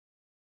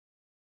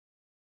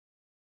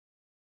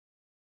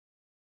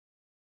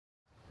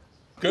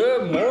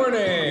Good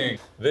morning.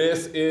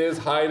 This is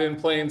Hide in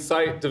Plain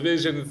Sight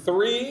Division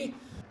 3.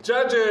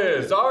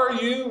 Judges, are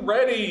you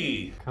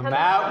ready? Come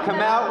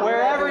out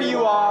wherever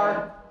you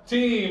are.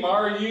 Team,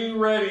 are you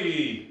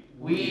ready?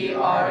 We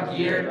are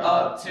geared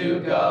up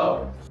to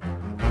go.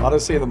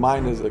 Odyssey of the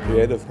Mind is a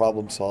creative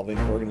problem-solving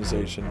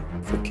organization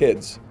for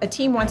kids. A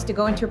team wants to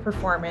go into a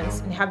performance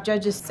and have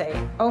judges say,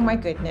 oh my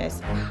goodness,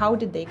 how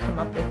did they come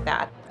up with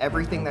that?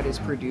 Everything that is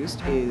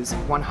produced is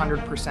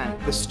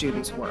 100% the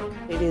students' work.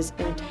 It is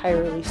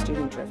entirely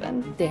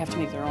student-driven. They have to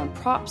make their own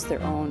props,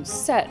 their own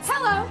sets,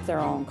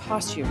 their own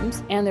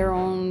costumes, and their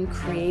own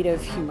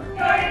creative humor.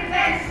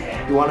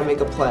 You want to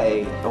make a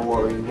play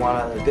or you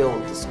want to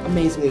build this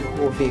amazingly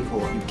cool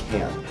vehicle, you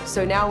can.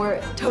 So now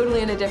we're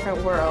totally in a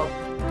different world.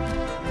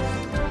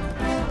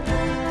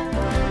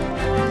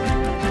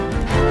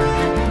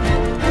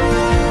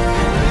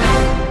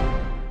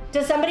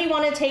 Does somebody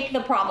want to take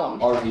the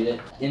problem? I'll read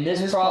it. In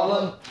this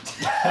problem...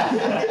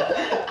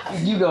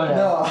 You go now.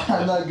 No,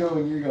 I'm not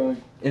going, you're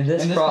going. In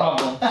this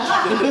problem.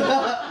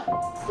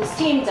 This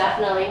team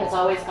definitely has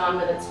always gone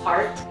with its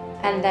heart,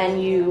 and then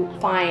you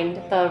find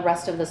the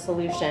rest of the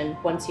solution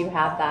once you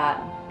have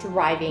that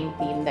driving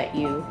theme that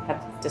you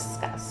have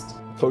discussed.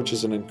 A coach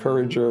is an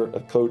encourager,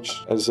 a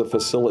coach as a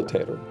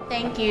facilitator.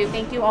 Thank you.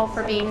 Thank you all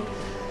for being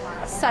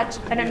such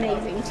an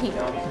amazing team.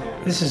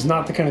 This is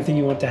not the kind of thing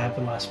you want to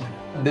happen last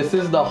minute. This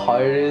is the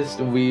hardest.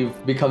 We've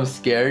become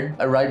scared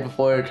right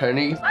before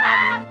turning.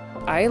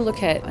 I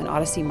look at an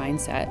Odyssey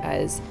mindset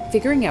as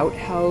figuring out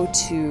how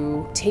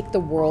to take the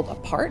world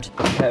apart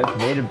I've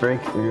made a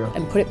breakthrough.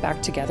 and put it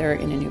back together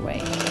in a new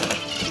way.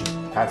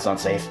 That's not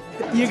safe.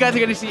 You guys are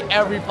going to see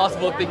every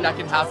possible thing that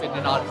can happen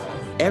in Odyssey.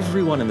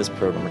 Everyone in this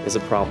program is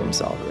a problem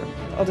solver.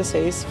 Odyssey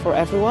is for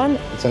everyone.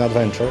 It's an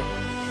adventure.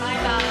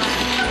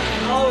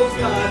 Oh,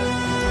 God.